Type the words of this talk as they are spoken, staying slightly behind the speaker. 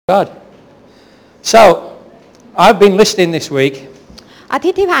God. So, I've been listening this week. อาทิ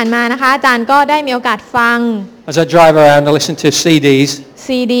ตย์ที่ผ่านมานะคะอาจารย์ก็ได้มีโอกาสฟัง As I drive around, I listen to CDs.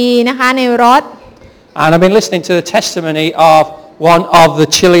 ซีดีนะคะในรถ And I've been listening to the testimony of one of the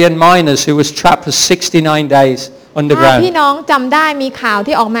Chilean miners who was trapped for 69 days underground. พี่น้องจำได้มีข่าว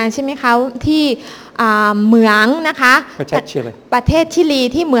ที่ออกมาใช่ไหมคะที่เหมืองนะคะประเทศชิลี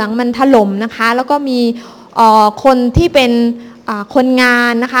ที่เหมืองมันถล่มนะคะแล้วก็มีคนที่เป็นคนงา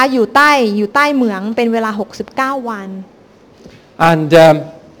นนะคะอยู่ใต้เหมืองเป็นเวลา69วัน And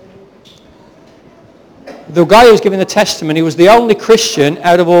the guy who was giving the testimony was the only Christian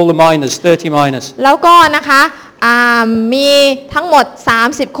out of all the miners, 30 miners. แล้วก็นะคะมีทั้งหมด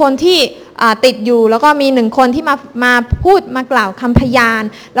30คนที่ติดอยู่แล้วก็มี1คนที่มาพูดมากล่าวคำพยาน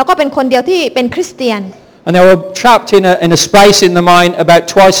แล้วก็เป็นคนเดียวที่เป็นคริสเตียน And they were trapped in a space in the mine about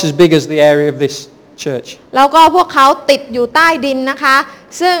twice as big as the area of this church. แล้วก็พวกเขาติดอยู่ใต้ดินนะคะ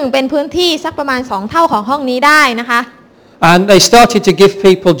ซึ่งเป็นพื้นที่สักประมาณ2เท่าของห้องนี้ได้นะคะ And they started to give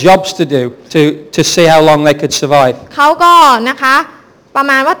people jobs to do to see how long they could survive. เขาก็นะคะประ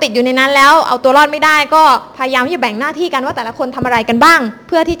มาณว่าติดอยู่ในนั้นแล้วเอาตัวรอดไม่ได้ก็พยายามที่จะแบ่งหน้าที่กันว่าแต่ละคนทำอะไรกันบ้างเ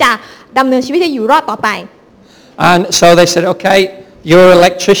พื่อที่จะดำเนินชีวิตให้อยู่รอดต่อไป And so they said, okay, you're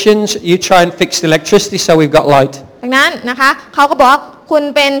electricians, you try and fix the electricity so we've got light. ดังนั้นนะคะเขาก็บอกว่าคุณ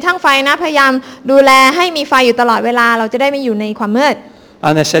เป็นช่างไฟนะพยายามดูแลให้มีไฟอยู่ตลอดเวลาเราจะได้ไม่อยู่ในความมืด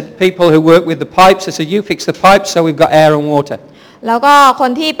And they said, people who work with the pipes, they said, you fix the pipes so we've got air and water. แล้วก็ค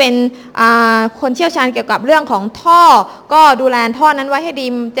นที่เป็นคนเชี่ยวชาญเกี่ยวกับเรื่องของท่อก็ดูแลท่อนั้นไว้ให้ดี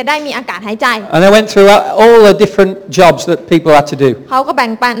จะได้มีอากาศหายใจ And they went through all the different jobs that people had to do. เขาก็แบ่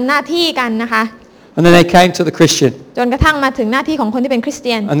งปันหน้าที่กันนะคะ And then they came to the Christian. จนกระทั่งมาถึงหน้าที่ของคนที่เป็นคริสเ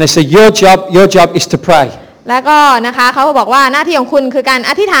ตียน And they said, your job is to pray. แล้วก็นะคะเขาก็บอกว่าหน้าที่ของคุณคือการ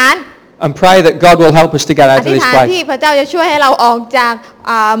อธิษฐาน And pray that God will help us to get out อ of ธิษ this ฐาน place. ที่พระเจ้าจะช่วยให้เราออกจาก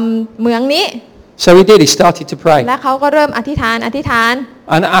เหมืองนี้ So he did, he started to pray. และเขาก็เริ่มอธิษฐาน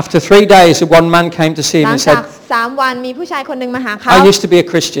And after 3 days, one man came to see ห him ลัง and จาก said, 3 วันมีผู้ชายคนหนึ่งมาหาเขา I used to be a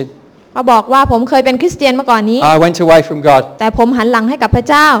Christian. เขาบอกว่าผมเคยเป็นคริสเตียนมาก่อนนี้ I went away from God. แต่ผมหันหลังให้กับพระ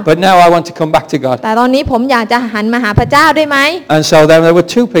เจ้า But now I want to come back to God. แต่ตอนนี้ผมอยากจะหันมาหาพระเจ้าได้ไหม And so then there were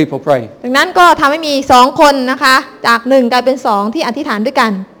 2 people praying. ดังนั้นก็ทำให้มี2คนนะคะจาก1กลายเป็น2ที่อธิษฐานด้วยกั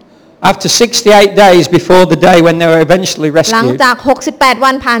น After 68 days before the day when they were eventually หลัง rescued, จาก68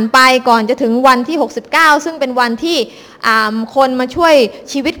วันผ่านไปก่อนจะถึงวันที่69ซึ่งเป็นวันที่คนมาช่วย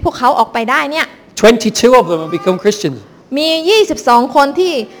ชีวิตพวกเขาออกไปได้เนี่ย 22 of them have become Christians. มี22คน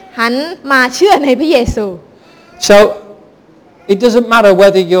ที่หันมาเชื่อในพระเยซู So it doesn't matter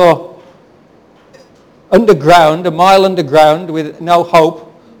whether you're underground, a mile underground with no hope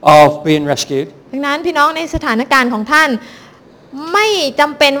of being rescued. ดังนั้นพี่น้องในสถานการณ์ของท่านไม่จ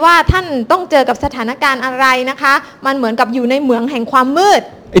ำเป็นว่าท่านต้องเจอกับสถานการณ์อะไรนะคะมันเหมือนกับอยู่ในเหมืองแห่งความมืด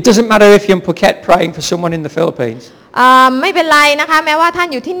It doesn't matter if you're in Phuket praying for someone in the Philippines. ไม่เป็นไรนะคะแม้ว่าท่าน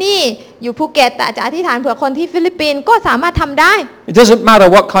อยู่ที่นี่อยู่ภูเก็ตแต่จะอธิษฐานเผื่อคนที่ฟิลิปปินส์ก็สามารถทำได้ It doesn't matter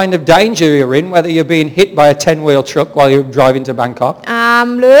what kind of danger you're in, whether you're being hit by a 10-wheel truck while you're driving to Bangkok.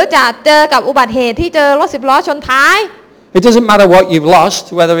 หรือจะเจอกับอุบัติเหตุที่เจอรถ10 ล้อชนท้าย It doesn't matter what you've lost,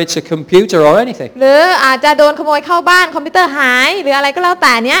 whether it's a computer or anything. หรืออาจจะโดนขโมยเข้าบ้านคอมพิวเตอร์หายหรืออะไรก็แล้วแ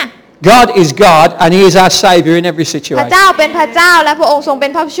ต่เนี้ย God is God and He is our Savior in every พระ situation. เจ้าเป็นพระเจ้าและพระองค์ทรงเป็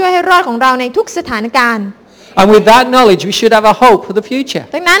นพระผู้ช่วยให้รอดของเราในทุกสถานการณ์ And with that knowledge, we should have a hope for the future.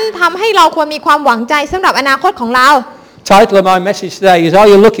 ดังนั้นทำให้เราควรมีความหวังใจสำหรับอนาคตของเรา Title of my message today is, Are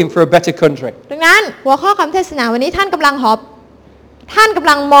you looking for a better country? ดังนั้นหัวข้อคำเทศนาวันนี้ท่านกำลั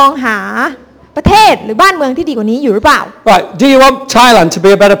งมองหาประเทศหรือบ้านเมืองที่ดีกว่านี้อยู่หรือเปล่า Right, do you want Thailand to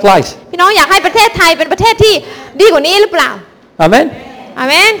be a better place? พี่น้องอยากให้ประเทศไทยเป็นประเทศที่ดีกว่านี้หรือเปล่า Amen? อา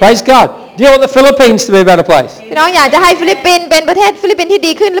เมน Praise God. Do you want the Philippines to be a better place? พี่น้องอยากจะให้ฟิลิปปินส์เป็นประเทศฟิลิปปินส์ที่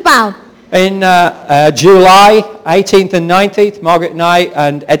ดีขึ้นหรือเปล่า In July 18th and 19th, Margaret and I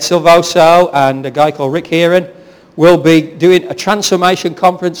and Ed Silvoso and a guy called Rick Heron will be doing a transformation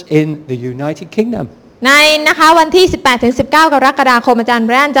conference in the United Kingdom. ในนะคะวันที่ 18-19 กรกฎาคมอาจารย์แ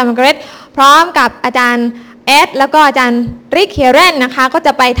บรนด์จามเกรตพร้อมกับอาจารย์เอ็ดแล้วก็อาจารย์ริกเฮเรนนะคะก็จ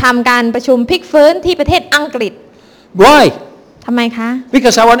ะไปทำการประชุมพลิกฟื้นที่ประเทศอังกฤษ Why? ทำไมคะ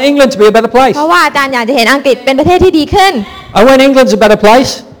Because I want England to be a better place. เพราะว่าอาจารย์อยากจะเห็นอังกฤษเป็นประเทศที่ดีขึ้น And when England's a better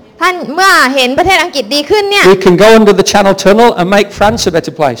place, ท่านเมื่อเห็นประเทศอังกฤษดีขึ้นเนี่ย we can go under the Channel Tunnel and make France a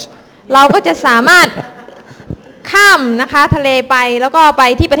better place. เราก็จะสามารถข้ามนะคะทะเลไปแล้วก็ไป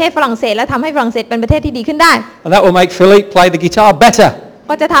ที่ประเทศฝรั่งเศสแล้วทำให้ฝรั่งเศสเป็นประเทศที่ดีขึ้นได้ And that will make Philippe play the guitar better.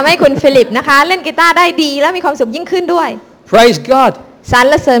 ก็จะทำให้คุณฟิลิปนะคะเล่นกีตาร์ได้ดีและมีความสุขยิ่งขึ้นด้วย Praise God. สร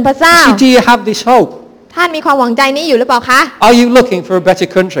รเสริญพระเจ้า See, do you have this hope? ท่านมีความหวังใจนี้อยู่หรือเปล่าคะ Are you looking for a better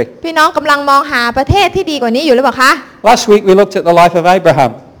country? พี่น้องกำลังมองหาประเทศที่ดีกว่านี้อยู่หรือเปล่าคะ Last week we looked at the life of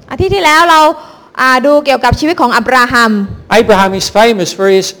Abraham. อาทิตย์ที่แล้วเราดูเกี่ยวกับชีวิตของอับราฮัม Abraham is famous for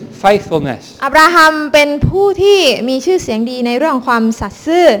his faithfulness. อับราฮัมเป็นผู้ที่มีชื่อเสียงดีในเรื่องความสัตย์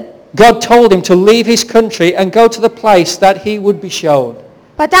ซื่อ God told him to leave his country and go to the place that he would be shown.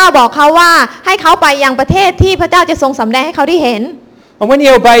 พระเจ้าบอกเขาว่าให้เขาไปยังประเทศที่พระเจ้าจะทรงสำแดงให้เขาได้เห็น And when he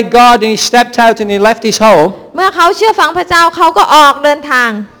obeyed God and he stepped out and he left his home, เมื่อเขาเชื่อฟังพระเจ้าเขาก็ออกเดินทาง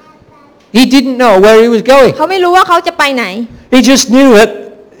he didn't know where he was going. เขาไม่รู้ว่าเขาจะไปไหน He just knew that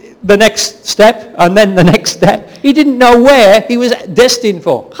the next step and then the next step. He didn't know where he was destined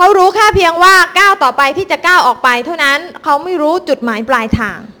for. เขารู้แค่เพียงว่าก้าวต่อไปที่จะก้าวออกไปเท่านั้นเขาไม่รู้จุดหมายปลายท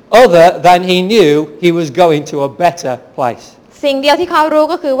าง Other than he knew he was going to a better place. สิ่งเดียวที่เขารู้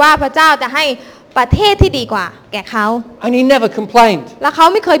ก็คือว่าพระเจ้าจะให้ประเทศที่ดีกว่าแก่เขา And he never complained. และเขา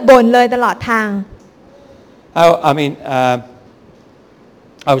ไม่เคยบ่นเลยตลอดทาง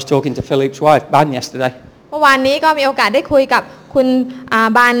I was talking to Philip's wife, Ban, yesterday. เมื่อวานนี้ก็มีโอกาสได้คุยกับคุณ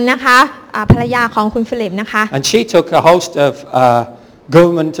บันนะคะภรรยาของคุณฟิลิปนะคะ And she took a host of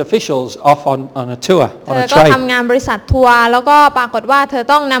government officials off on a tour, เธ on อ a ก็ train. ทำงานบริษัททัวร์แล้วก็ปรากฏว่าเธอ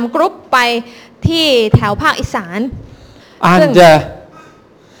ต้องนำกรุ๊ปไปที่แถวภาคอีสาน And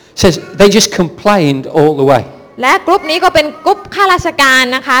says they just complained all the way. และกรุ๊ปนี้ก็เป็นกรุ๊ปข้าราชการ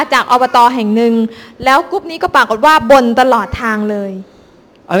นะคะจากอบตแห่งหนึ่งแล้วกรุ๊ปนี้ก็ปรากฏว่าบ่นตลอดทางเลย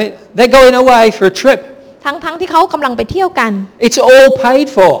I mean, they're going away for a trip. ทั้งที่เขากำลังไปเที่ยวกัน It's all paid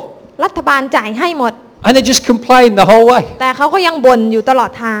for. รัฐบาลจ่ายให้หมด And they just complain the whole way. แต่เขาก็ยังบ่นอยู่ตลอ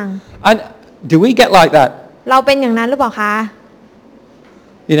ดทาง And do we get like that? เราเป็นอย่างนั้นหรือเปล่าคะ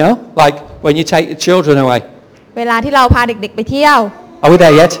You know, like when you take the children away. เวลาที่เราพาเด็กๆไปเที่ยว Are we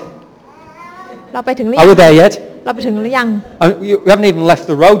there yet? เราไปถึงหรือ Are ยั we ง there yet? เราไปถึงหรือยัง You haven't even left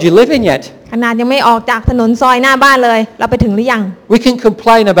the road you live in yet. ขนาดยังไม่ออกจากถนนซอยหน้าบ้านเลยเราไปถึงหรือยัง We can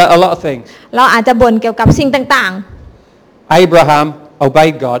complain about a lot of things. เราอาจจะบ่นเกี่ยวกับสิ่งต่าง Abraham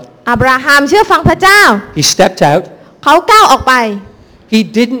obeyed God. ๆอับราฮัมเชื่อฟังพระเจ้า He stepped out. เขาก้าวออกไป He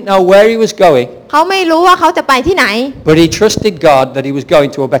didn't know where he was going, เขาไม่รู้ว่าเขาจะไปที่ไหน but he trusted God that he was going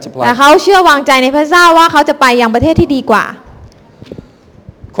to a better แต่ place. เขาเชื่อวางใจในพระเจ้าว่าเขาจะไปยังประเทศที่ดีกว่า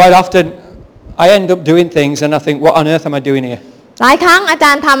Quite often, I end up doing things and I think, what on earth am I doing here? หลายครั้งอาจ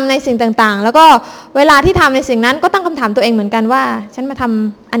ารย์ทำในสิ่งต่างๆ แล้วก็เวลาที่ทำในสิ่งนั้นก็ตั้งคำถามตัวเองเหมือนกันว่าฉันมาท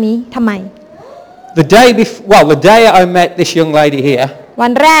ำอันนี้ทำไม The day I met this young lady here, วั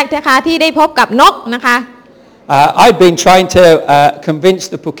นแรกนะคะที่ได้พบกับนกนะคะ I'd been trying to convince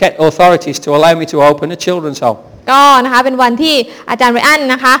the Phuket authorities to allow me to open a children's home. ก็นะคะเป็นวันที่อาจารย์ไรอัน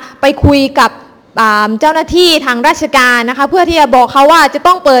นะคะไปคุยกับเจ้าหน้าที่ทางราชการนะคะเพื่อที่จะบอกเขาว่าจะ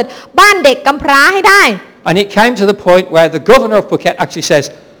ต้องเปิดบ้านเด็กกำพร้าให้ได้ And it came to the point where the governor of Phuket actually says,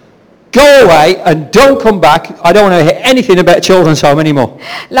 go away and don't come back. I don't want to hear anything about children's home anymore.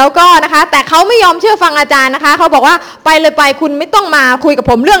 แล้วก็นะคะแต่เขาไม่ยอมเชื่อฟังอาจารย์นะคะเขาบอกว่าไปเลยไปคุณไม่ต้องมาคุยกับ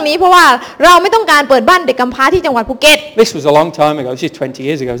ผมเรื่องนี้เพราะว่าเราไม่ต้องการเปิดบ้านเด็กกำพร้าที่จังหวัดภูเก็ต This was a long time ago. This is 20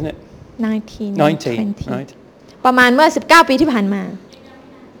 years ago, isn't it? 19, right? ประมาณเมื่อ19ปีที่ผ่านมา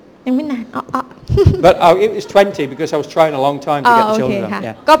ยังไม่นาน But it was 20 because I was trying a long time to get the โอเค children ค่ะ home.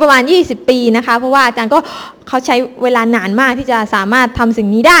 Yeah. ก็ประมาณ20ปีนะคะเพราะว่าอาจารย์ก็เขาใช้เวลานานมากที่จะสามารถทำสิ่ง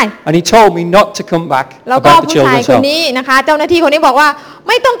นี้ได้ And he told me not to come back แล้วก็ about the ผู้ชาย children's คน home. นี้นะคะเจ้าหน้าที่คนนี้บอกว่าไ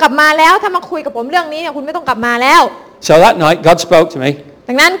ม่ต้องกลับมาแล้วถ้ามาคุยกับผมเรื่องนี้เนี่ยคุณไม่ต้องกลับมาแล้ว So that night, God spoke to me.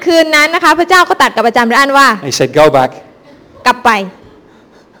 ดังนั้นคืนนั้นนะคะพระเจ้าก็ตรัสกับอาจารย์ไรอันว่า And he said, go back. กลับไป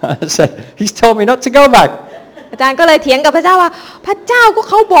I said, he's told me not to go back. อาจารย์ก็เลยเถียงกับพระเจ้าว่าพระเจ้าก็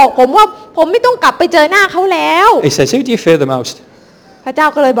เขาบอกผมว่าผมไม่ต้องกลับไปเจอหน้าเขาแล้ว He says, who do you fear the most? พระเจ้า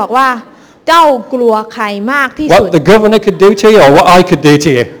ก็เลยบอกว่าเจ้ากลัวใครมากที่สุด What the governor could do to you or what I could do to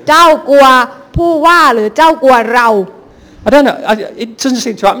you? เจ้ากลัวผู้ว่าหรือเจ้ากลัวเรา I don't know. It doesn't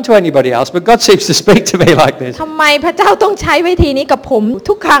seem to happen to anybody else, but God seems to speak to me like this. ทำไมพระเจ้าต้องใช้วิธีนี้กับผม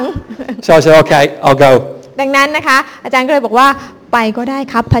ทุกครั้ง So I said, okay, I'll go. ดังนั้นนะคะอาจารย์ก็เลยบอกว่าไปก็ได้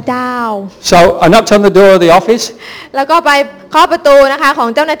ครับพระเจ้า So I knocked on the door of the office แล้วก็ไปเคาะประตูนะคะของ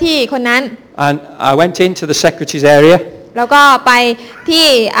เจ้าหน้าที่คนนั้น and I went into the secretary's area แล้วก็ไปที่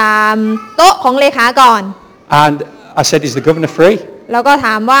โต๊ะของเลขาก่อน and I said, is the governor free? แล้วก็ถ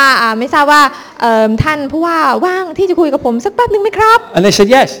ามว่าไม่ทราบว่าท่านผู้ว่าว่างที่จะคุยกับผมสักแป๊บนึงไหมครับ And they said,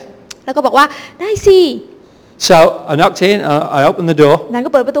 yes. แล้วก็บอกว่าได้สิ So I knocked in, I opened the door นั้นก็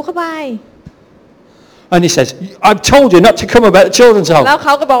เปิดประตูเข้าไป and he says, I've told you not to come about the children's แล้ว home. เข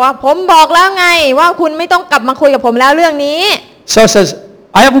าก็บอกว่าผมบอกแล้วไงว่าคุณไม่ต้องกลับมาคุยกับผมแล้วเรื่องนี้ So I says,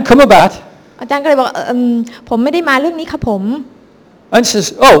 I haven't come about. อาจารย์ก็เลยบอกผมไม่ได้มาเรื่องนี้ครับผม And says,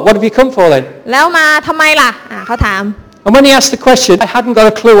 oh, what have you come for then? แล้วมาทำไมล่ะเขาถาม And when he asked the question, I hadn't got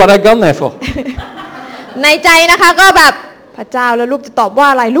a clue what I'd gone there for. ในใจนะคะก็แบบพระเจ้าแล้วลูกจะตอบว่า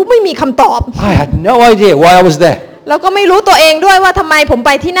อะไรลูกไม่มีคำตอบ I had no idea why I was there. แล้วก็ไม่รู้ตัวเองด้วยว่าทำไมผมไ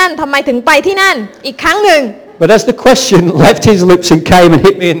ปที่นั่นทำไมถึงไปที่นั่นอีกครั้งหนึ่ง But as the question left his lips and came and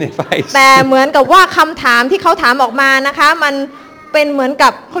hit me in the face. แต่เหมือนกับว่าคำถามที่เขาถามออกมานะคะมันเป็นเหมือนกั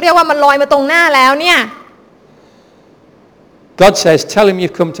บเขาเรียกว่ามันลอยมาตรงหน้าแล้วเนี่ย God says, tell him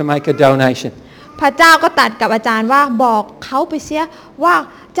you've come to make a donation. พระเจ้าก็ตรัสกับอาจารย์ว่าบอกเขาไปเสียว่า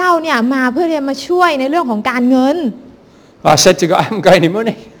เจ้าเนี่ยมาเพื่อที่จะมาช่วยในเรื่องของการเงิน I said to God, I haven't got any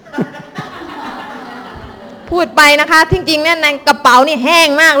money. พูดไปนะคะจริงๆเนี่ยในกระเป๋านี่แห้ง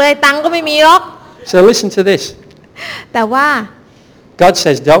มากเลยตังค์ก็ไม่มีหรอก So listen to this. แต่ว่า God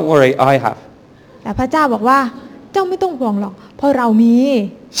says, don't worry, I have. แต่พระเจ้าบอกว่าเจ้าไม่ต้องห่วงหรอกเพราะเรามี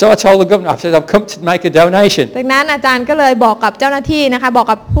So I told the governor, I said, I've come to make a donation. ดังนั้นอาจารย์ก็เลยบอกกับเจ้าหน้าที่นะคะบอก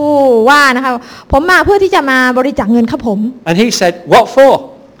กับผู้ว่านะคะผมมาเพื่อที่จะมาบริจาคเงินครับผม And he said, what for?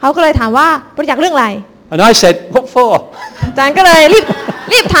 เขาก็เลยถามว่าบริจาคเรื่องอะไร And I said, what for? อาจารย์ก็เลย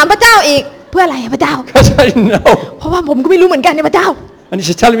รีบถามพระเจ้าอีกเพื่ออะไรพระเจ้า Because I didn't know. เพราะว่าผมก็ไม่รู้เหมือนกันเนี่ยพระเจ้า And he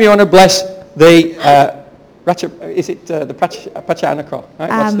said, tell him you want to bless the, the Pachanaco, right?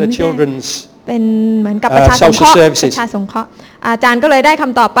 What's the children's... เป็นเหมือนกับประชาสงเคราะห์ประชาสงเคราะห์อาจารย์ก็เลยได้ค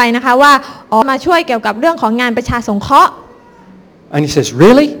ำตอบไปนะคะว่ามาช่วยเกี่ยวกับเรื่องของงานประชาสงเคราะห์ And he says,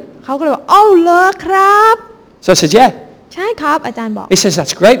 really? เขาก็เลยบอกอ้าวเหรอครับ So I said, yeah. ใช่ครับอาจารย์บอก He says,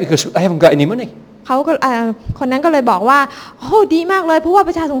 that's great because they haven't got any money. เขาก็คนนั้นก็เลยบอกว่าโอ้ดีมากเลยเพราะว่าป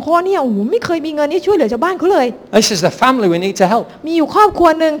ระชาสงเคราะห์เนี่ยโอ้โหไม่เคยมีเงินที่ช่วยเหลือชาวบ้านเขาเลย And he says, the family we need to help. มีอยู่ครอบครัว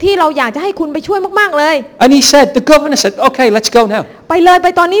หนึ่งที่เราอยากจะให้คุณไปช่วยมากๆเลย And he said, the governor said, okay, let's go now. ไปเลยไป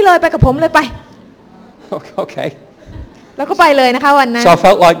ตอนนี้เลยไปกับผมเลยไป Okay. แล้วก็ไปเลยนะคะวันนั้น So I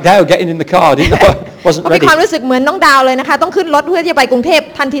felt like Dale getting in the car. I didn't know, wasn't ก็มี ready. ความรู้สึกเหมือนน้องดาวเลยนะคะต้องขึ้นรถเพื่อที่จะไปกรุงเทพ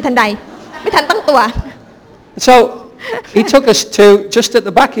ทันทีทันใดไม่ทันตั้งตัว So he took us to just at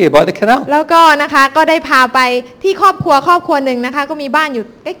the back here by the canal. แล้วก็นะคะก็ได้พาไปที่ครอบครัวหนึ่งนะคะก็มีบ้านอยู่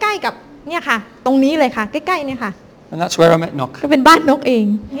ใกล้ๆกับเนี่ยค่ะตรงนี้เลยค่ะใกล้ๆเนี่ยค่ะ And that's where I met Nock. ก็เป็นบ้านนกเอง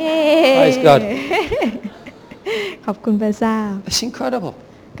เย้ Praise God. ขอบคุณพระเจ้า It's incredible.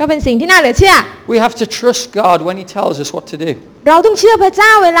 ก็เป็นสิ่งที่น่าเหลือเชื่อ We have to trust God when he tells us what to do. เราต้องเชื่อพระเจ้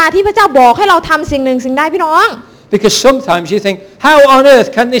าเวลาที่พระเจ้าบอกให้เราทำสิ่งหนึ่งสิ่งใดพี่น้อง Because sometimes you think, how on earth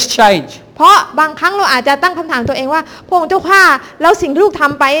can this change? เพราะบางครั้งเราอาจจะตั้งคำถามตัวเองว่าพระองค์เจ้าข้าแล้วสิ่งที่ลูกท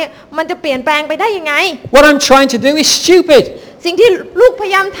ำไปมันจะเปลี่ยนแปลงไปได้ยังไง What I'm trying to do is stupid. สิ่งที่ลูกพย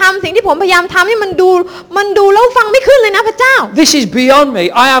ายามทำสิ่งที่ผมพยายามทำให้มันดูแล้วฟังไม่ขึ้นเลยนะพระเจ้า This is beyond me.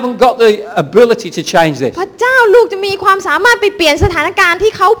 I haven't got the ability to change this. พระเจ้าลูกจะมีความสามารถไปเปลี่ยนสถานการณ์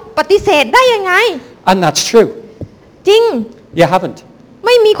ที่เขาปฏิเสธได้ยังไง And that's true. จริง You haven't. ไ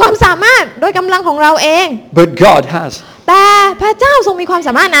ม่มีความสามารถโดยกำลังของเราเอง But God has. แต่พระเจ้าทรงมีความส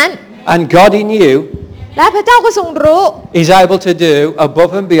ามารถนั้น And God in you และพระเจ้าก็ทรงรู้ is able to do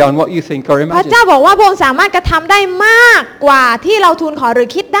above and beyond what you think or พระ imagine. เจ้าบอกว่าพระองค์สามารถกระทำได้มากกว่าที่เราทูลขอหรือ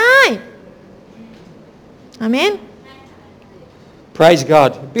คิดได้อาเมน Praise God.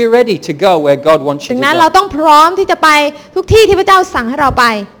 Be ready to go where God wants ดั you ง to นั้นเรา go. ต้องพร้อมที่จะไปทุกที่ที่พระเจ้าสั่งให้เราไป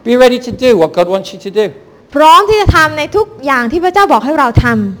Be ready to do what God wants you to do. พร้อมที่จะทำในทุกอย่างที่พระเจ้าบอกให้เราท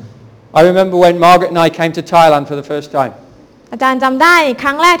ำ I remember when Margaret and I came to Thailand for the first time. อาจารย์จำได้ค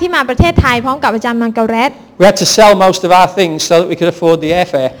รั้งแรกที่มาประเทศไทยพร้อมกับอาจารย์มังกรเรต We had to sell most of our things so that we could afford the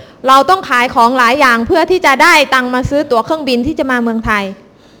airfare. เราต้องขายของหลายอย่างเพื่อที่จะได้ตังค์มาซื้อตั๋วเครื่องบินที่จะมาเมืองไทย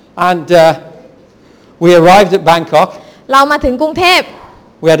And we arrived at Bangkok. เรามาถึงกรุงเทพ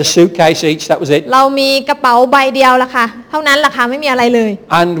We had a suitcase each, that was it. เรามีกระเป๋าใบเดียวละค่ะเท่านั้นราคาไม่มีอะไรเลย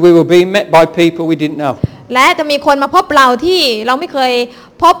And we were being met by people we didn't know. และจะมีคนมาพบเราที่เราไม่เคย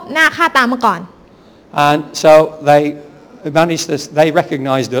พบหน้าค่าตามาก่อน And so they managed us, they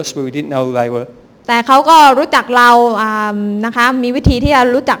recognized us, but we didn't know who they were. แต่เขาก็รู้จักเรานะคะมีวิธีที่จะ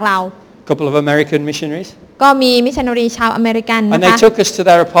รู้จักเรา A couple of American missionaries. ก็มีมิชชันนารีชาวอเมริกัน And นะ they คะ took us to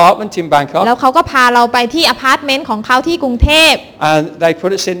their apartment in แล้ว Bangkok. เขาก็พาเราไปที่อพาร์ตเมนต์ของเขาที่กรุงเทพ And they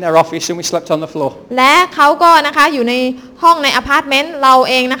put us in their office and we slept on the floor. และเขาก็นะคะอยู่ในห้องในอพาร์ตเมนต์เรา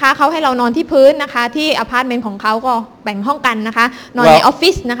เองนะคะเขาให้เรานอนที่พื้นนะคะที่อพาร์ตเมนต์ของเขาก็แบ่งห้องกันนะคะนอนในออฟฟิ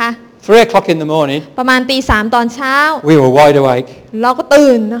ศนะคะ 3 o'clock in the morning, ประมาณตี 3ตอนเช้า we were wide awake เราก็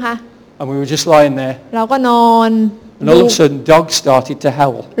ตื่นนะคะ and we were just lying there. เราก็นอน And all of a sudden, dogs started to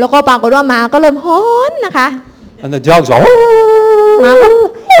howl. แล้วก็ปรากฏว่าหมาก็เริ่มฮ้อนนะคะ And the dogs were, หมาก็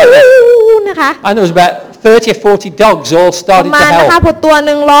นะคะ and there was about 30 or 40 dogs all ประ started มา to ณนะคะ howl. พอตัวห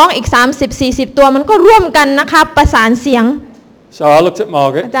นึ่งร้องอีก30-40 ตัวมันก็ร่วมกันนะคะประสานเสียง So I looked at อา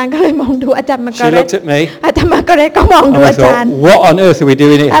Margaret. จารย์ก็เลยมองดูอาจารย์มาร์กา She เร็ต looked at me. อาจารย์มาร์กาเร็ตก็มอง And ดู I อาจารย์ thought, what on earth are we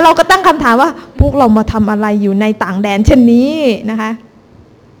doing แล้ว here? เราก็ตั้งคำถามว่าพวกเรามาทำอะไรอยู่ในต่างแดนเช่นนี้นะคะ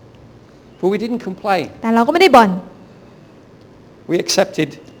But we didn't complain. แต่เราก็ไม่ได้บ่น We accepted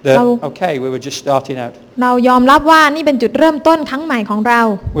that okay, we were just starting out. เรายอมรับว่านี่เป็นจุดเริ่มต้นครั้งใหม่ของเรา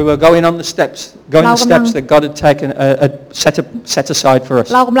We were going the steps that God had taken set aside for us.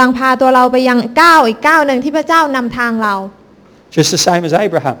 เรากำลังพาตัวเราไปยังก้าวอีกก้าวหนึ่งที่พระเจ้านำทางเรา Just the same as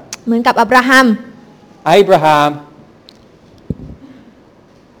Abraham. เหมือนกับอับราฮัม Abraham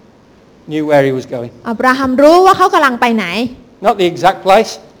knew where he was going. อับราฮัมรู้ว่าเขากำลังไปไหน Not the exact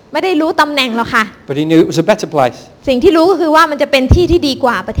place, ไม่ได้รู้ตำแหน่งหรอกค่ะ but he knew it was a better place. สิ่งที่รู้ก็คือว่ามันจะเป็นที่ที่ดีก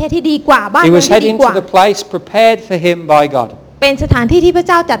ว่าประเทศที่ดีกว่าบ้าน He เมือ was งที่ดี heading กว่า to the place prepared for him by God. เป็นสถานที่ที่พระเ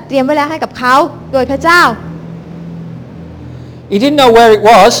จ้าจัดเตรียมไว้แล้วให้กับเขาโดยพระเจ้า He didn't know where it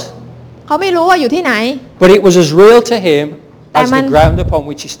was, เขาไม่รู้ว่าอยู่ที่ไหน but it was as real to him as the ground upon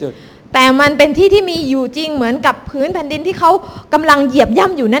which he stood. แต่มันเป็นที่ที่มีอยู่จริงเหมือนกับพื้นแผ่นดินที่เขากำลังเหยียบย่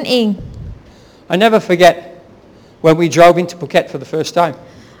ำอยู่นั่นเอง I never forget when we drove into Phuket for the first time.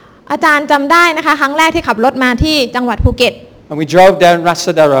 อาจารย์จำได้นะคะครั้งแรกที่ขับรถมาที่จังหวัดภูเก็ต And we drove down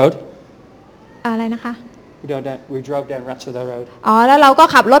Ratsada Road. อะไรนะคะ We drove down Ratsada Road. อ๋อแล้วเราก็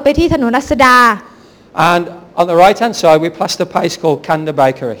ขับรถไปที่ถนนรัศดา And on the right-hand side, we passed a place called Kanda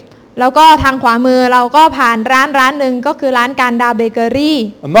Bakery. แล้วก็ทางขวามือเราก็ผ่านร้านหนึ่งก็คือร้านการดาเบเกอรี่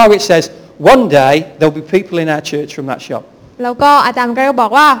And Margaret says, one day there'll be people in our church from that shop. แล้วก็อาจารย์ก็บอ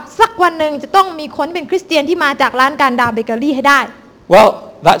กว่าสักวันหนึ่งจะต้องมีคนเป็นคริสเตียนที่มาจากร้านการดาเบเกอรี่ให้ได้ Well,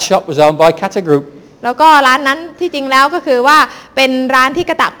 that shop was owned by Kata Group. แล้วก็ร้านนั้นที่จริงแล้วก็คือว่าเป็นร้านที่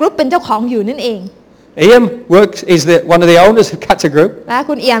กระตะกรุ๊ปเป็นเจ้าของอยู่นั่นเอง Ian is one of the owners of Kata Group. และ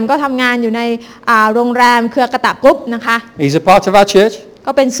คุณเอี่ยมก็ทำงานอยู่ในโรงแรมเครือกระตะกรุ๊ปนะคะ He's a part of our church.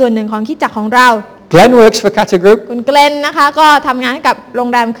 ก็เป็นส่วนหนึ่งของคริสตจักรของเรา Glenn works for Kata Group. คุณเกลนนะคะก็ทำงานกับโรง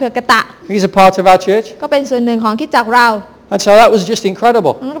แรมเครือกระตะ He's a part of our church. ก็เป็นส่วนหนึ่งของคริสตจักรเรา And so that was just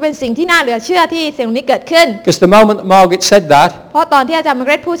incredible. มันก็เป็นสิ่งที่น่าเหลือเชื่อที่สิ่งนี้เกิดขึ้น Because the moment that Margaret said that, เพราะตอนที่อาจารย์มาร์เ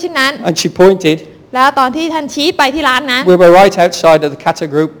กรตพูดเช่นนั้น and she pointed, แล้วตอนที่ท่านชี้ไปที่ร้านนั้น we were right outside of the Kata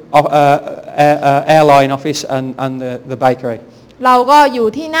Group airline office and the bakery. เราก็อยู่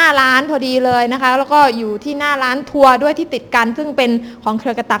ที่หน้าร้านพอดีเลยนะคะแล้วก็อยู่ที่หน้าร้านทัวร์ด้วยที่ติดกันซึ่งเป็นของเครื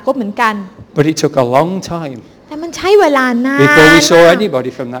อกระตะกรุ๊ปเหมือนกัน But it took a long time แต่มันใช้เวลานาน before we saw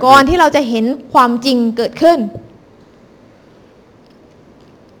anybody from that ก่อน group. ที่เราจะเห็นความจริงเกิดขึ้น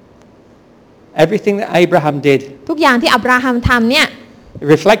Everything that Abraham did, ทุกอย่างที่อับราฮัมทำเนี่ย it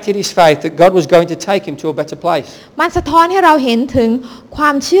reflected his faith that God was going to take him to a better place. มันสะท้อนให้เราเห็นถึงควา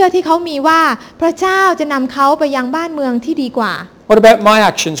มเชื่อที่เขามีว่าพระเจ้าจะนำเขาไปยังบ้านเมืองที่ดีกว่า What about my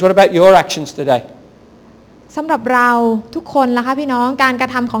actions? What about your actions today? สำหรับเราทุกคนล่ะคะพี่น้องการกระ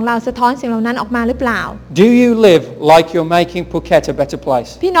ทำของเราสะท้อนสิ่งเหล่านั้นออกมาหรือเปล่า Do you live like you're making Phuket a better place?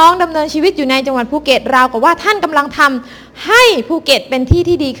 พี่น้องดำเนินชีวิตอยู่ในจังหวัดภูเก็ตราวกับว่าท่านกำลังทำให้ภูเก็ตเป็นที่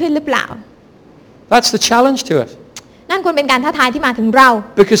ที่ดีขึ้นหรือเปล่า That's the challenge to us. นั่นควรเป็นการท้าทายที่มาถึงเรา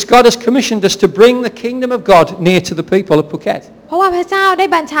Because God has commissioned us to bring the kingdom of God near to the people of Phuket. เพราะว่าพระเจ้าได้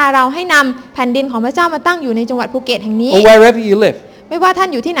บัญชาเราให้นำแผ่นดินของพระเจ้ามาตั้งอยู่ในจังหวัดภูเก็ตแห่งนี้ Or wherever you live. ไม่ว่าท่าน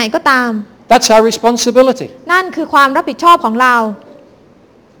อยู่ที่ไหนก็ตาม That's our responsibility. นั่นคือความรับผิดชอบของเรา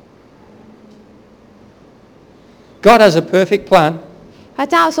God has a perfect plan พระ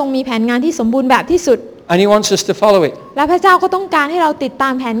เจ้าทรงมีแผนงานที่สมบูรณ์แบบที่สุด and He wants us to follow it. และพระเจ้าก็ต้องการให้เราติดตา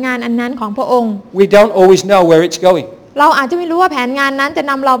มแผนงานอันนั้นของพระองค์ We don't always know where it's going, เราอาจจะไม่รู้ว่าแผนงานนั้นจะ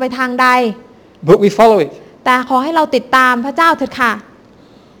นำเราไปทางใด but we follow it. แต่ขอให้เราติดตามพระเจ้าเถิดค่ะ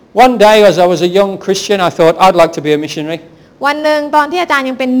One day as I was a young Christian, I thought I'd like to be a missionary. วันหนึ่งตอนที่อาจารย์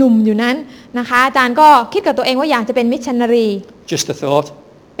ยังเป็นหนุ่มอยู่นั้นนะคะอาจารย์ก็คิดกับตัวเองว่าอยากจะเป็นมิชชันนารี Just a thought.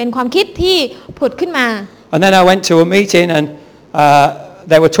 เป็นความคิดที่ผุดขึ้นมา And then I went to a meeting and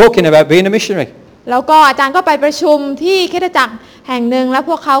they were talking about being a missionary. แล้วก็อาจารย์ก็ไปประชุมที่คริสตจักรแห่งหนึ่งแล้ว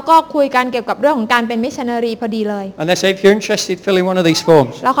พวกเขาก็คุยกันเกี่ยวกับเรื่องของการเป็นมิชชันนารีพอดีเลย And they said, if you're interested, fill in one of these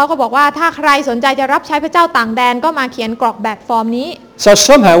forms. แล้วเขาก็บอกว่าถ้าใครสนใจจะรับใช้พระเจ้าต่างแดนก็มาเขียนกรอกแบบฟอร์มนี้ So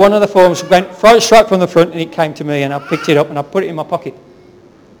somehow one of the forms went straight from the front and it came to me and I picked it up and I put it in my pocket.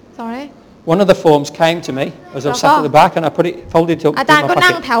 Sorry One of the forms came to me as I was sat at the back and I folded it up อา in จารย์ my ก็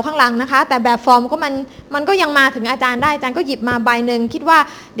นั่ง pocket. แถวข้างหลังนะคะแต่แบบฟอร์มก็มันก็ยังมาถึงอาจารย์ได้อาจารย์ก็หยิบมาใบหนึ่งคิดว่า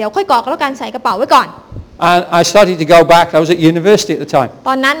เดี๋ยวค่อยกรอกแล้วกันใส่กระเป๋าไว้ก่อน And I started to go back. I was at university at the time. ต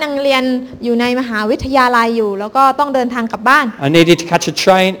อนนั้นยังเรียนอยู่ในมหาวิทยาลัยอยู่แล้วก็ต้องเดินทางกลับบ้าน I needed to catch a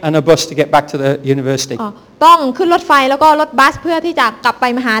train and a bus to get back to the university. ต้องขึ้นรถไฟแล้วก็รถบัสเพื่อที่จะกลับไป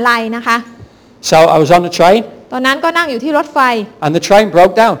มหาลัยนะคะ So I was on the train ตอนนั้นก็นั่งอยู่ที่รถไฟ and the train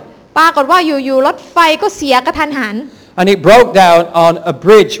broke down. ปรากฏว่าอยู่ๆรถไฟก็เสียกระทันหัน And it broke down on a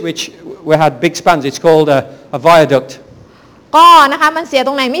bridge which we had big spans. It's called a viaduct. ก็นะคะมันเสียต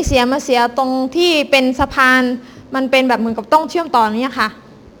รงไหนไม่เสียมาเสียตรงที่เป็นสะพานมันเป็นแบบเหมือนกับต้องเชื่อมต่ออย่างนี้ค่ะ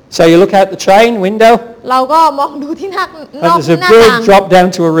So you look out the train window เราก็มองดูที่นอก and there's a หน้า big ต่าง drop down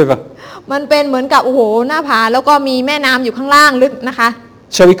to a river. มันเป็นเหมือนกับโอ้โหหน้าผาแล้วก็มีแม่น้ำอยู่ข้างล่างลึกนะคะ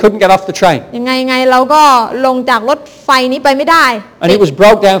So we couldn't get off the train. ยังไงเราก็ลงจากรถไฟนี้ไปไม่ได้ And it was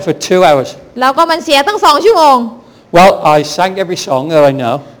broke down for 2 hours. แล้วก็มันเสียตั้ง2 ชั่วโมง Well, I sang every song that I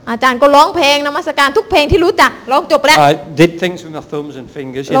know. อาจารย์ก็ร้องเพลงนมัสการทุกเพลงที่รู้จักร้องจบแล้ว I did things with my thumbs and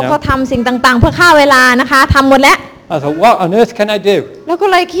fingers, เราก็ทำสิ่งต่างๆเพื่อฆ่าเวลานะคะทำหมดแล้ว I thought, what on earth can I do? แล้วก็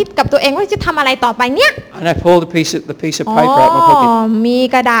เลยคิดกับตัวเองว่าจะทำอะไรต่อไปเนี่ย And I pulled the piece of paper out of my pocket. มี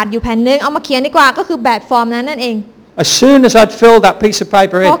กระดาษอยู่แผ่นนึงเอามาเขียนดีกว่าก็คือแบบฟอร์มนั้นนั่นเอง As soon as I'd filled that piece of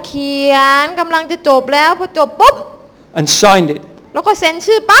paper พอ in เขียนกำลังจะจบแล้วพอจบปุ๊บ and signed it, แล้วก็เซ็น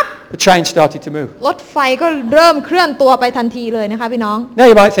ชื่อปั๊บ the train started to move. รถไฟก็เริ่มเคลื่อนตัวไปทันทีเลยนะคะพี่น้อง Now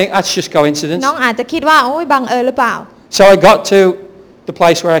you might think that's just coincidence. น้องอาจจะคิดว่าโอ้ยบังเอิญหรือเปล่า So I got to the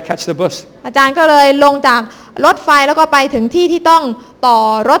place where I catch the bus. อาจารย์ก็เลยลงจากรถไฟแล้วก็ไปถึงที่ที่ต้องต่อ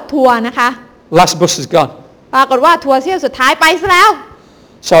รถทัวร์นะคะ Last bus is gone. ปรากฏว่าทัวร์เที่ยวสุดท้ายไปซะแล้ว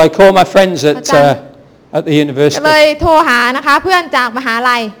So I called my friends at the ก็เลย university. โทรหานะคะเพื่อนจากมหา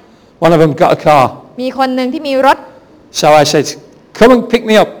ลัย One of them got a car. มีคนหนึ่งที่มีรถ So I said, come and pick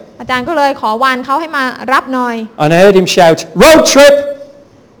me up. อาจารย์ก็เลยขอวานเขาให้มารับหน่อย And I heard him shout, road trip!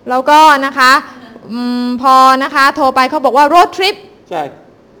 แล้วก็นะคะพอนะคะโทรไปเขาบอกว่า road trip So,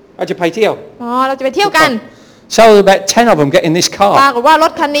 how'd you pay Tio? อ๋อเราจะไปเที่ยวกัน So there were about 10 of them get in this ปรา car กฏว่าร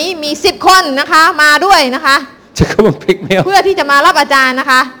ถคันนี้มี10 คนนะคะมาด้วยนะคะ to come and pick me up. เพื่อที่จะมารับอาจารย์นะ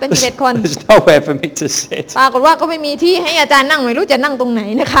คะเป็น11 คน There's nowhere for me to sit. ปรากฏว่าก็ไม่มีที่ให้อาจารย์นั่งไม่รู้จะนั่งตรงไหน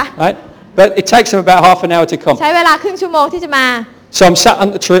นะคะ Right? But it takes them about half an hour to come. ใช้เวลาครึ่งชั่วโมงที่จะมา So I'm sat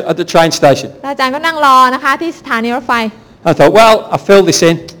at the train station. แล้วอาจารย์ก็นั่งรอนะคะที่สถานีรถไฟ I thought, well, I filled this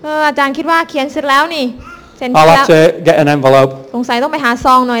in. อาจารย์คิดว่าเขียนเสร็จแล้วนี่เซ็น I'll แล้ว have to get an envelope. สงสัยต้องไปหาซ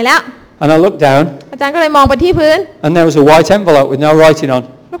องหน่อยแล้ว And I looked down อาจารย์ก็เลยมองไปที่พื้น and there was a white envelope with no writing on.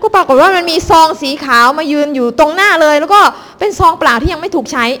 แล้วก็ปรากฏว่ามันมีซองสีขาวมายืนอยู่ตรงหน้าเลย แล้วก็เป็นซองเปล่าที่ยังไม่ถูก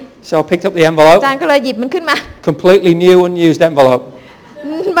ใช้ So I picked up the envelope, อาจารย์ก็เลยหยิบมันขึ้นมา completely new, unused envelope.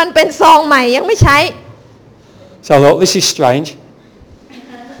 มันเป็นซองใหม่ยังไม่ใช้ So I thought, this is strange.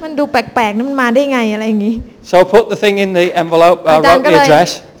 มันดูแปลกๆนั่นมันมาได้ไงอะไรอย่างงี้ So I put the thing in the envelope, I wrote the address.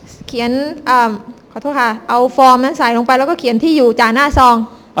 เขียนขอโทษค่ะเอาฟอร์มนั้นใส่ลงไปแล้วก็เขียนที่อยู่จ่าหน้าซอง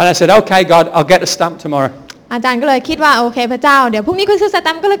And I said, okay, God, I'll get a stamp tomorrow. อาจารย์ก็เลยคิดว่าโอเคพระเจ้าเดี๋ยวพรุ่งนี้ก็ซื้อสแต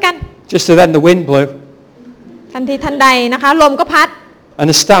มป์ก็แล้วกัน Just so then the wind blew ทันทีทันใดนะคะลมก็พัด and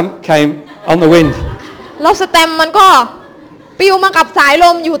the stamp came on the wind. แล้วสแตมป์มันก็ปลิวมากับสายล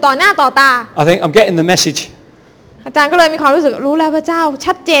มอยู่ต่อหน้าต่อตา I think I'm getting the message. อาจารย์ก็เลยมีความรู้สึกรู้แล้วพระเจ้า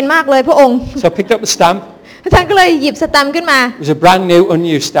ชัดเจนมากเลยพระองค์ So I picked up the stamp. อาจารย์ก็เลยหยิบสแตมป์ขึ้นมา It was a brand new,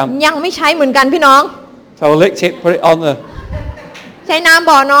 unused stamp. ยังไม่ใช้เหมือนกันพี่น้อง So I licked it, put it on the... ใช้น้ำ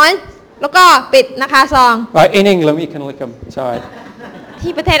บ่อน้อยแล้วก็ปิดนะคะซอง Right, in England you can lick them. It's all right.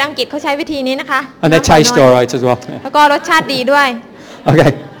 ที่ประเทศอังกฤษเขาใช้วิธีนี้นะคะ And they น้ำบ่อ taste น้อย all right as well. Yeah. แล้วก็รสชาติดีด้วย Okay.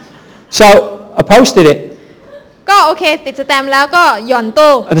 So I posted it. ก็โอเคติดสแตมป์แล้วก็หย่อน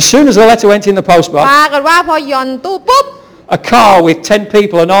ตู้ And as soon as the letter went in the post ปรา box, กฏว่าพอหย่อนตู้ปุ๊บ a car with 10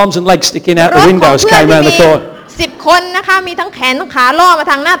 people and arms and legs sticking out ร the ถของ windows เพื่อน came ที่ round มี the corner. 10 คนนะคะมีทั้งแขนทั้งขาล่อมา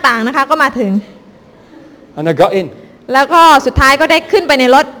ทางหน้าต่างนะคะก็มาถึง And I got in. แล้วก็สุดท้ายก็ได้ขึ้นไปใน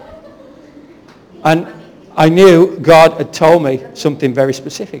รถ And I knew God had told me something very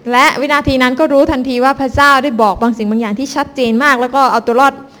specific. และวินาทีนั้นก็รู้ทันทีว่าพระเจ้าได้บอกบางสิ่งบางอย่างที่ชัดเจนมากแล้วก็เอาตัวรอ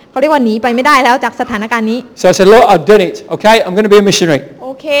ดเขาเรียกว่าหนีไปไม่ได้แล้วจากสถานการณ์นี้ So I said, Lord, I've done it. Okay, I'm going to be a missionary. โอ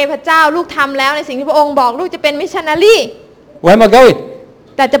เคพระเจ้าลูกทำแล้วในสิ่งที่พระองค์บอกลูกจะเป็นมิชชันนารี Where am I going?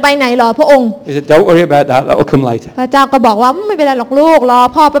 แต่จะไปไหนหรอพระองค์ He said, don't worry about that. That will come later. พระเจ้าก็บอกว่าไม่เป็นไรหรอกลูกรอ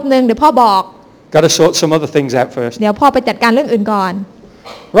พ่อแป๊บนึงเดี๋ยวพ่อบอก Got to sort some other things out first. เดี๋ยวพ่อไปจัดการเรื่องอื่นก่อน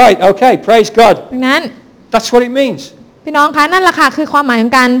Right, okay, praise God. ดังนั้น That's what it means. พี่น้องคะนั่นแหละค่ะคือความหมายขอ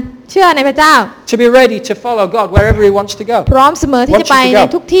งการเชื่อในพระเจ้า To be ready to follow God wherever He wants to go. พร้อมเสมอที่จะไปใน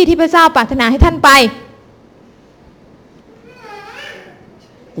ทุกที่ที่พระเจ้าปรารถนาให้ท่านไป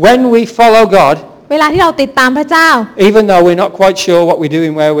When we follow God, เวลาที่เราติดตามพระเจ้า even though we're not quite sure what we're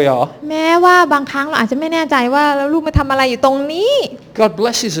doing where we are, แม้ว่าบางครั้งเราอาจจะไม่แน่ใจว่าแล้วลูกมาทำอะไรอยู่ตรงนี้ God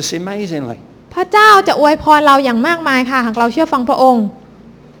blesses us amazingly. พระเจ้าจะอวยพรเราอย่างมากมายค่ะหากเราเชื่อฟังพระองค์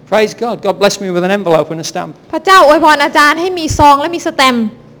Praise God. God blessed me with an envelope and a stamp. พระเจ้าอวยพรอาจารย์ให้มีซองและมีสแตมป์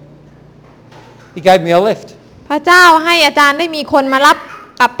He gave me a lift. พระเจ้าให้อาจารย์ได้มีคนมารับ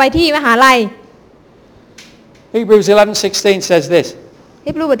กลับไปที่มหาลัย Hebrews 11:16 says this.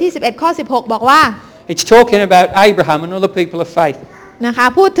 ฮีบรูบทที่11ข้อ16บอกว่า It's talking about Abraham and other people of faith. นะคะ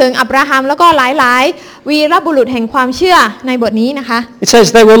พูดถึงอับราฮัมแล้วก็หลายๆวีรบุรุษแห่งความเชื่อในบทนี้นะคะ It says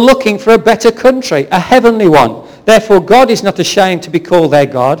they were looking for a better country, a heavenly one. Therefore God is not ashamed to be called their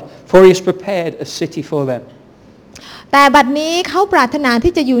God, for He has prepared a city for them. แต่บัดนี้เขาปรารถนา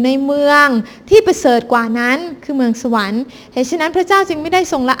ที่จะอยู่ในเมืองที่ประเสริฐกว่านั้นคือเมืองสวรรค์เหตุฉะนั้นพระเจ้าจึงไม่ได้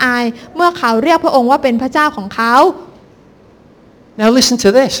ทรงละอายเมื่อเขาเรียกพระองค์ว่าเป็นพระเจ้าของเขา Now listen to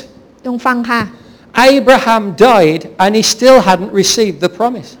this. จงฟังค่ะ Abraham died and he still hadn't received the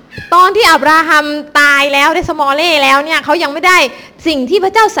promise. ตอนที่อับราฮัมตายแล้วได้สมอเล่แล้วเนี่ยเขายังไม่ได้สิ่งที่พร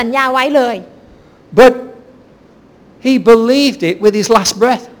ะเจ้าสัญญาไว้เลย But he believed it with his last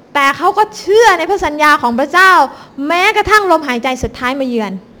breath. แต่เขาก็เชื่อในพระสัญญาของพระเจ้าแม้กระทั่งลมหายใจสุดท้ายมาเยือ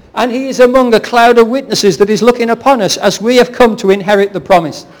น And he is among the cloud of witnesses that is looking upon us as we have come to inherit the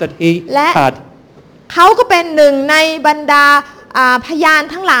promise that he had. เขาก็เป็นหนึ่งในบรรดาพยาน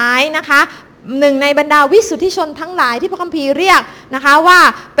ทั้งหลายนะคะหนึ่งในบรรดาวิสุทธิชนทั้งหลายที่พระคัมภีร์เรียกนะคะว่า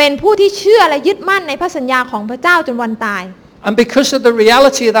เป็นผู้ที่เชื่อและยึดมั่นในพระสัญญาของพระเจ้าจนวันตาย And because of the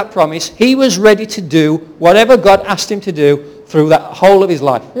reality of that promise, he was ready to do whatever God asked him to do through that whole of his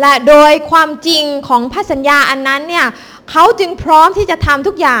life. และโดยความจริงของพระสัญญาอันนั้นเนี่ยเขาจึงพร้อมที่จะทำ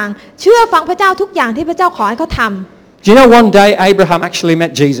ทุกอย่างเชื่อฟังพระเจ้าทุกอย่างที่พระเจ้าขอให้เขาทำ Do you know one day Abraham actually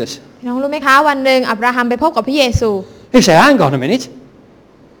met Jesus? น้องรู้ไหมคะวันหนึ่งอับราฮัมไปพบกับพระเยซู He said, hang on a minute.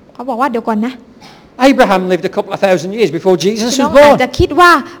 เขาบอกว่าเดี๋ยวก่อนนะ Abraham lived a couple of thousand years before Jesus น้อ was งอาจ born. จะคิดว่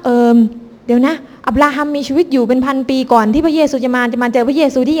าเดี๋ยวนะอับราฮัมมีชีวิตอยู่เป็นพันปีก่อนที่พระเยซูจะมาเจอพระเย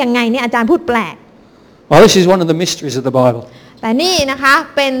ซูที่ยังไงเนี่ยอาจารย์พูดแปลก Well, this is one of the mysteries of the Bible. แต่นี่นะคะ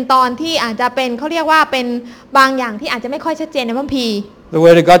เป็นตอนที่อาจจะเป็นเขาเรียกว่าเป็นบางอย่างที่อาจจะไม่ค่อยชัดเจนในพระคัมภีร์ The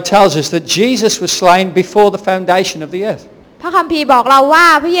Word of God tells us that Jesus was slain before the foundation of the earth. พระคัมภีร์บอกเราว่า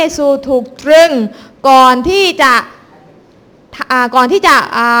พระเยซูถูกตรึงก่อนที่จะ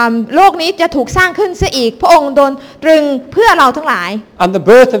โลกนี้จะถูกสร้างขึ้นซะอีกพระองค์โดนตรึงเพื่อเราทั้งหลาย And the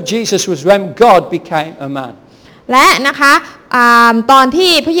birth of Jesus was when God became a man. และนะคะตอน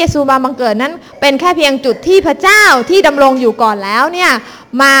ที่พระเยซูมาบังเกิดนั้นเป็นแค่เพียงจุดที่พระเจ้าที่ดำรงอยู่ก่อนแล้วเนี่ย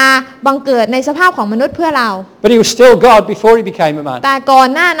มาบังเกิดในสภาพของมนุษย์เพื่อเรา But he was still God before he became a man. แต่ก่อน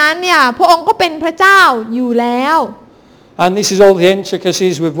หน้านั้นเนี่ยพระองค์ก็เป็นพระเจ้าอยู่แล้ว And this is all the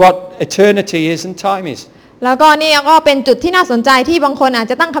intricacies with what eternity is and time is. แล้วก็นี่ก็เป็นจุดที่น่าสนใจที่บางคนอาจ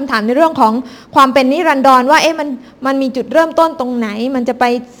จะตั้งคำถามในเรื่องของความเป็นนิรันดรว่ามันมีจุดเริ่มต้นตรงไหนมันจะไป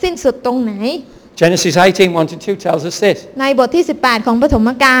สิ้นสุดตรงไหน Genesis 18:1-2 tells us this. ในบทที่18ของปฐม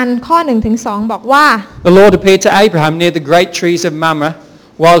กาลข้อ 1-2 บอกว่า The Lord appeared to Abraham near the great trees of Mamre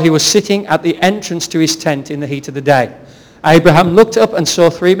while he was sitting at the entrance to his tent in the heat of the day. Abraham looked up and saw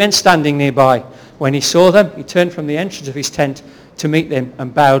 3 men standing nearby. When he saw them, he turned from the entrance of his tent to meet them and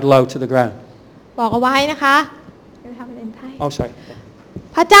bowed low to the ground. บอกเอาไว้นะคะ Oh, sorry.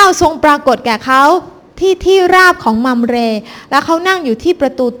 พระเจ้าทรงปรากฏแก่เขาที่ราบของมัมเรและเขานั่งอยู่ที่ปร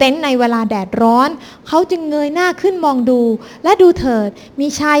ะตูเต็นท์ในเวลาแดดร้อนเขาจึงเงยหน้าขึ้นมองดูและดูเถิดมี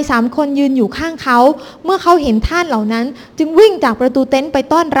ชาย3 คนยืนอยู่ข้างเขาเมื่อเขาเห็นท่านเหล่านั้นจึงวิ่งจากประตูเต็นท์ไป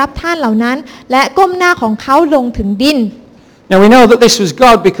ต้อนรับท่านเหล่านั้นและก้มหน้าของเขาลงถึงดิน Now we know that this was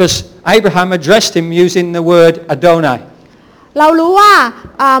God because Abraham addressed him using the word Adonai. เรารู้ว่า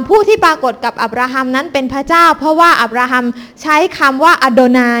ผู้ที่ปรากฏกับอับราฮัมนั้นเป็นพระเจ้าเพราะว่าอับราฮัมใช้คำว่าอโด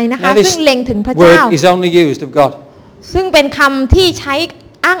นายนะคะซึ่งเล็งถึงพระเจ้า Word is only used of God. ซึ่งเป็นคำที่ใช้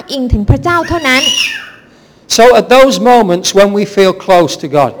อ้างอิงถึงพระเจ้าเท่านั้น So at those moments when we feel close to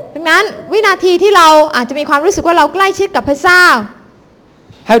God, ดังนั้นวินาทีที่เราอาจจะมีความรู้สึกว่าเราใกล้ชิดกับพระเจ้า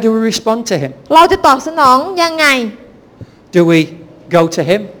how do we respond to him? เราจะตอบสนองยังไง Do we go to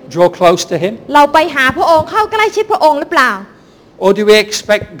him, draw close to him? เราไปหาพระองค์เข้าใกล้ชิดพระองค์หรือเปล่า Or do we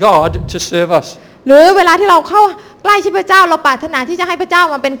expect God to serve us? หรือเวลาที่เราเข้าใกล้ชิดพระเจ้าเราปรารถนาที่จะให้พระเจ้า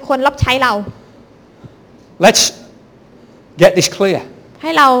มาเป็นคนรับใช้เรา Let's get this clear. ใ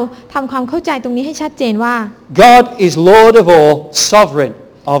ห้เราทำความเข้าใจตรงนี้ให้ชัดเจนว่า God is Lord of all, sovereign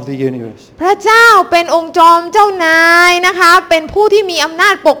of the universe. พระเจ้าเป็นองค์จอมเจ้านายนะคะเป็นผู้ที่มีอำนา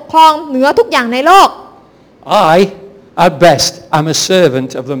จปกครองเหนือทุกอย่างในโลก I, at best, am a servant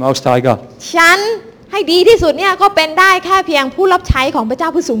of the Most High God. ฉันให้ดีที่สุดเนี่ยก็เป็นได้แค่เพียงผู้รับใช้ของพระเจ้า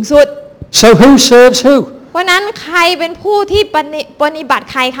ผู้สูงสุด So who serves who? เพราะนั้นใครเป็นผู้ที่ปฏิบัติ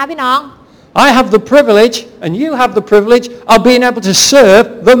ใครคะพี่น้อง I have the privilege, and you have the privilege, of being able to serve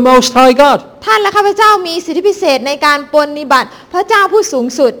the Most High God. ท่านและข้าพเจ้ามีสิทธิพิเศษในการปฏิบัติพระเจ้าผู้สูง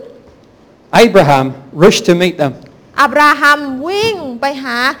สุด Abraham rushed to meet them. อับราฮัมวิ่งไปห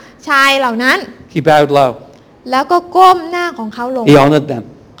าชายเหล่านั้น He bowed low. แล้วก็ก้มหน้าของเขาลง He honored them.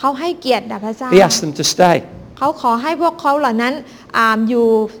 เขาให้เกียรติแด่พระเจ้า He asked them to stay. เขาขอให้พวกเขาเหล่านั้นอยู่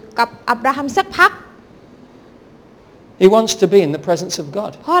กับอับราฮัมสักพัก He wants to be in the presence of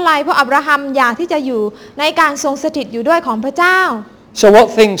God. เพราะอะไรเพราะอับราฮัมอยากที่จะอยู่ในการทรงสถิตอยู่ด้วยของพระเจ้า So what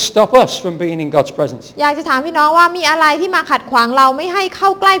things stop us from being in God's presence? อยากจะถามพี่น้องว่ามีอะไรที่มาขัดขวางเราไม่ให้เข้า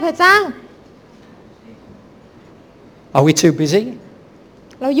ใกล้พระเจ้า Are we too busy?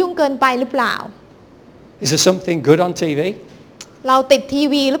 เรายุ่งเกินไปหรือเปล่า Is there something good on TV? เราติดที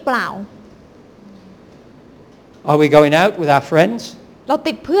วีหรือเปล่า Are we going out with our friends? เรา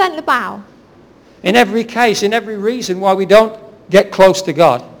ติดเพื่อนหรือเปล่า In every case, in every reason why we don't get close to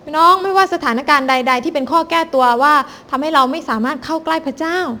God, พี่น้องไม่ว่าสถานการณ์ใดๆที่เป็นข้อแก้ตัวว่าทำให้เราไม่สามารถเข้าใกล้พระเ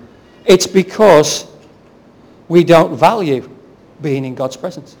จ้า it's because we don't value being in God's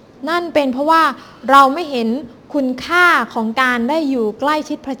presence. นั่นเป็นเพราะว่าเราไม่เห็นคุณค่าของการได้อยู่ใกล้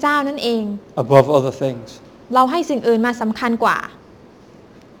ชิดพระเจ้านั่นเอง above other things. เราให้สิ่งอื่นมาสำคัญกว่า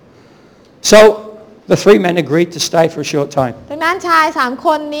So the three men agreed to stay for a short time. ดังนั้นชาย3ค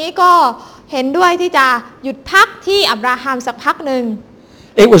นนี้ก็เห็นด้วยที่จะหยุดพักที่อับราฮัมสักพักหนึ่ง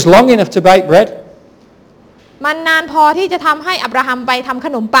It was long enough to bake bread, มันนานพอที่จะทำให้อับราฮัมไปทำข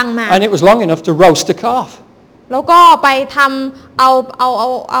นมปังมา and it was long enough to roast a calf. แล้วก็ไปทำเอา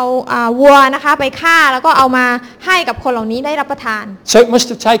วัวนะคะไปฆ่าแล้วก็เอามาให้กับคนเหล่านี้ได้รับประทาน So it must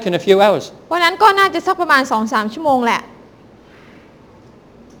have taken a few hours. เพราะนั้นก็น่าจะสักประมาณ 2-3 ชั่วโมงแหละ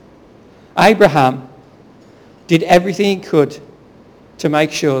Abraham did everything he could to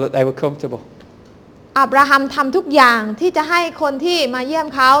make sure that they were comfortable. อับราฮัมทำทุกอย่างที่จะให้คนที่มาเยี่ยม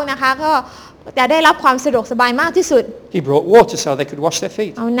เขานะคะก็จะได้รับความสะดวกสบายมากที่สุด He brought water so they could wash their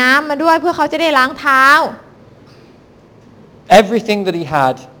feet. เอาน้ำมาด้วยเพื่อเขาจะได้ล้างเท้า Everything that he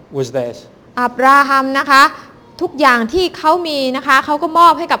had was theirs. อับราฮัมนะคะทุกอย่างที่เขามีนะคะเขาก็มอ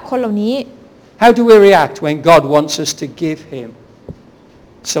บให้กับคนเหล่านี้ How do we react when God wants us to give him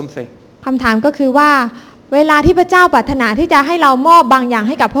something? คำถามก็คือว่าเวลาที่พระเจ้าปรารถนาที่จะให้เรามอบบางอย่าง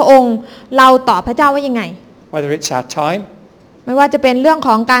ให้กับพระองค์เราตอบพระเจ้าว่ายังไง Whether it's our time, ไม่ว่าจะเป็นเรื่องข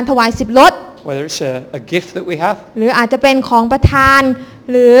องการถวาย10 ลด whether it's a gift that we have, หรืออาจจะเป็นของประทาน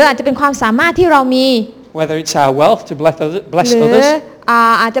หรืออาจจะเป็นความสามารถที่เรามี whether it's our wealth to bless หรือ others.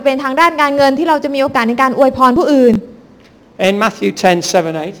 อาจจะเป็นทางด้านการเงินที่เราจะมีโอกาสในการอวยพรผู้อื่น In Matthew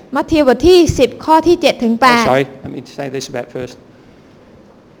 10:7-8. มัทธิวบทที่10ข้อที่7ถึง Oh, sorry, let me say this about first.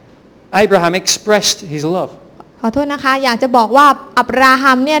 Abraham expressed his love. 8ขอโทษนะคะอยากจะบอกว่าอับรา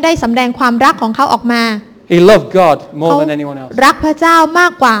ฮัมเนี่ยได้สำแดงความรักของเขาออกมา He loved God more เขา than anyone else. รักพระเจ้ามา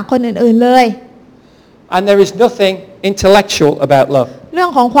กกว่าคนอื่นๆเลย And there is nothing intellectual about love. เรื่อ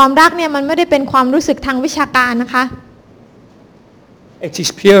งของความรักเนี่ยมันไม่ได้เป็นความรู้สึกทางวิชาการนะคะ It is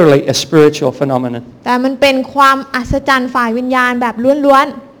purely a spiritual phenomenon. แต่มันเป็นความอัศจรรย์ฝ่ายวิญญาณแบบล้วน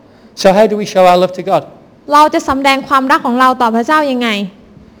So how do we show our love to God? ๆเราจะสำแดงความรักของเราต่อพระเจ้ายังไง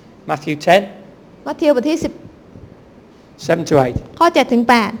Matthew 10, มัทธิวบทที่ 7-8. 10ข้อ7ถึง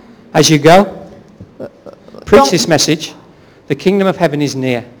8 As you go, preach this message. The kingdom of heaven is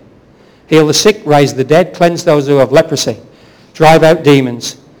near. Heal the sick, raise the dead, cleanse those who have leprosy, drive out demons.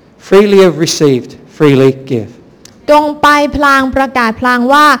 Freely have received, freely give. จงไปพลางประกาศพลาง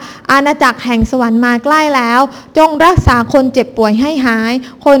ว่าอาณาจักรแห่งสวรรค์มาใกล้แล้วจงรักษาคนเจ็บป่วยให้หาย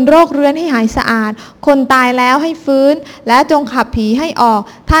คนโรคเรื้อนให้หายสะอาดคนตายแล้วให้ฟื้นและจงขับผีให้ออก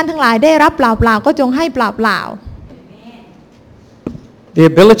ท่านทั้งหลายได้รับเปล่าๆก็จงให้เปล่า The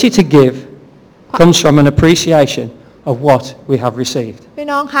ability to give comes from an appreciation of what we have received. ๆพี่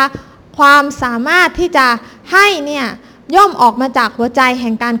น้องคะความสามารถที่จะให้เนี่ยย่อมออกมาจากหัวใจแ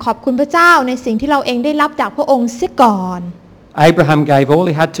ห่งการขอบคุณพระเจ้าในสิ่งที่เราเองได้รับจากพระองค์เสียก่อน Abraham gave all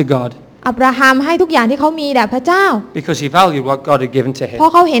he had to God อับราฮัมให้ทุกอย่างที่เขามีแด่พระเจ้า because he valued what God had given to เพรา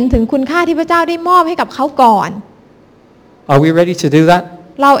ะ him. เขาเห็นถึงคุณค่าที่พระเจ้าได้มอบให้กับเขาก่อน Are we ready to do that?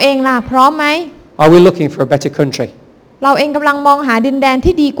 เราเองล่ะพร้อมไหม Are we looking for a better country? เราเองกำลังมองหาดินแดน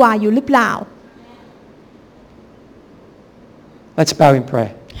ที่ดีกว่าอยู่หรือเปล่า Let's bow in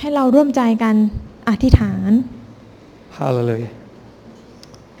prayer. ให้เราร่วมใจกันอธิษฐาน Hallelujah.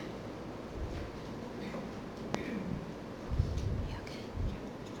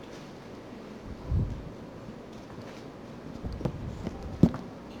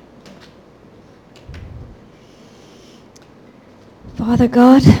 Father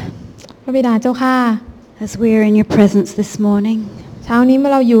God, พระบิดาเจ้าข้า as we are in your presence this morning, เช้านี้เมื่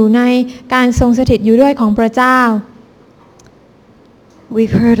อเราอยู่ในการทรงสถิตอยู่ด้วยของพระเจ้า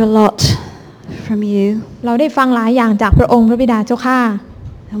we've heard a lot from you, เราได้ฟังหลายอย่างจากพระองค์พระบิดาเจ้าข้า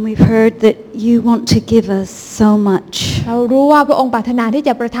and we've heard that you want to give us so much. เรารู้ว่าพระองค์ปรารถนาที่จ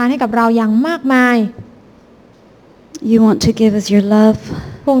ะประทานให้กับเราอย่างมากมาย You want to give us your love.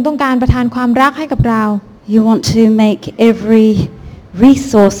 พระองค์ต้องการประทานความรักให้กับเรา You want to make every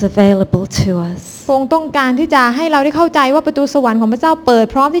resource available to us. พระองค์ต้องการที่จะให้เราได้เข้าใจว่าประตูสวรรค์ของพระเจ้าเปิด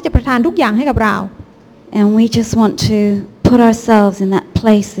พร้อมที่จะประทานทุกอย่างให้กับเรา And we just want to put ourselves in that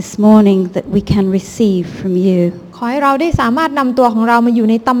place this morning that we can receive from you. ขอให้เราได้สามารถนำตัวของเรามาอยู่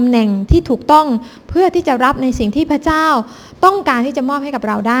ในตำแหน่งที่ถูกต้องเพื่อที่จะรับในสิ่งที่พระเจ้าต้องการที่จะมอบให้กับ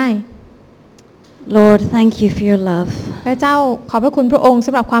เราได้ Lord, thank you for your love. พระเจ้าขอบพระคุณพระองค์ส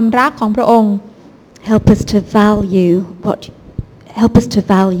ำหรับความรักของพระองค์ Help us to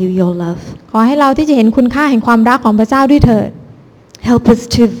value your love. ขอให้เราที่จะเห็นคุณค่าแห่งความรักของพระเจ้าด้วยเถิด Help us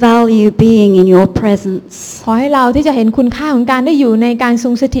to value being in your presence. ขอให้เราที่จะเห็นคุณค่าของการได้อยู่ในการทร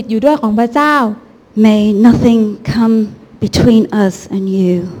งสถิตอยู่ด้วยของพระเจ้า May nothing come between us and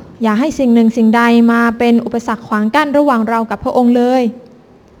you. อย่าให้สิ่งหนึ่งสิ่งใดมาเป็นอุปสรรคขวางกั้นระหว่างเรากับพระองค์เลย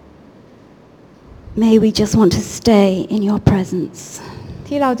May we just want to stay in your presence.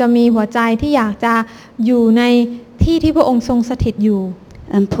 ที่เราจะมีหัวใจที่อยากจะอยู่ในที่ที่พระองค์ทรงสถิตอยู่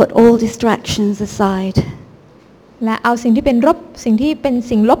And put all distractions aside. และเอาสิ่งที่เป็น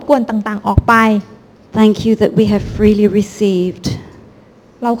สิ่งรบกวนต่างๆออกไป Thank you that we have freely received.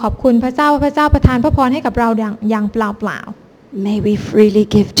 เราขอบคุณพระเจ้าว่าพระเจ้าประทานพระพรให้กับเราอย่างเปล่า May we freely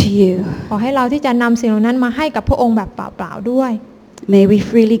give to you. ๆขอให้เราที่จะนำสิ่งเหล่านั้นมาให้กับพระองค์แบบเปล่าๆด้วย May we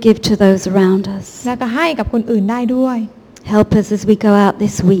freely give to those around us. และก็ให้กับคนอื่นได้ด้วย Help us as we go out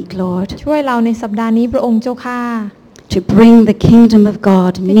this week, Lord, ช่วยเราในสัปดาห์นี้พระองค์เจ้าข้า to bring the kingdom of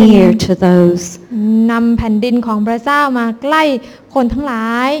God near to those, นำแผ่นดินของพระเจ้ามาใกล้คนทั้งหลา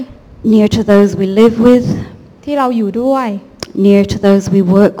ย near to those we live with, ที่เราอยู่ด้วย near to those we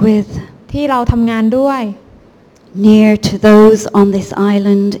work with, ที่เราทำงานด้วย near to those on this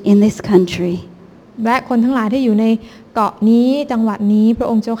island in this country. และคนทั้งหลายที่อยู่ในเกาะนี้จังหวัดนี้พระ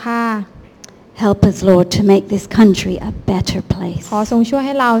องค์เจ้าข้า Help us, Lord, to make this country a better place. ขอทรงช่วยใ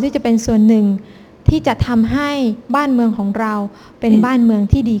ห้เราที่จะเป็นส่วนหนึ่งที่จะทำให้บ้านเมืองของเราเป็นบ้านเมือง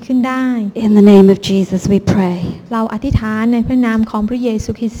ที่ดีขึ้นได้ In the name of Jesus we pray. เราอธิษฐานในพระนามของพระเย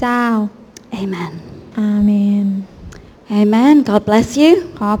ซูคริสต์เจ้า Amen. อาเมน Amen. God bless you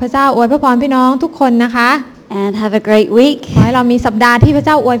ขอพระเจ้าอวยพระพรพี่น้องทุกคนนะคะ and have a great week ขอให้เรามีสัปดาห์ที่พระเ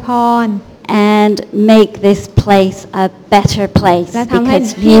จ้าอวยพร and make this place a better place และทำให้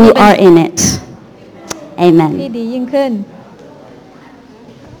because you are in it. Amen. ที่ดียิ่งขึ้น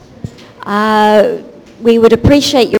We would appreciate your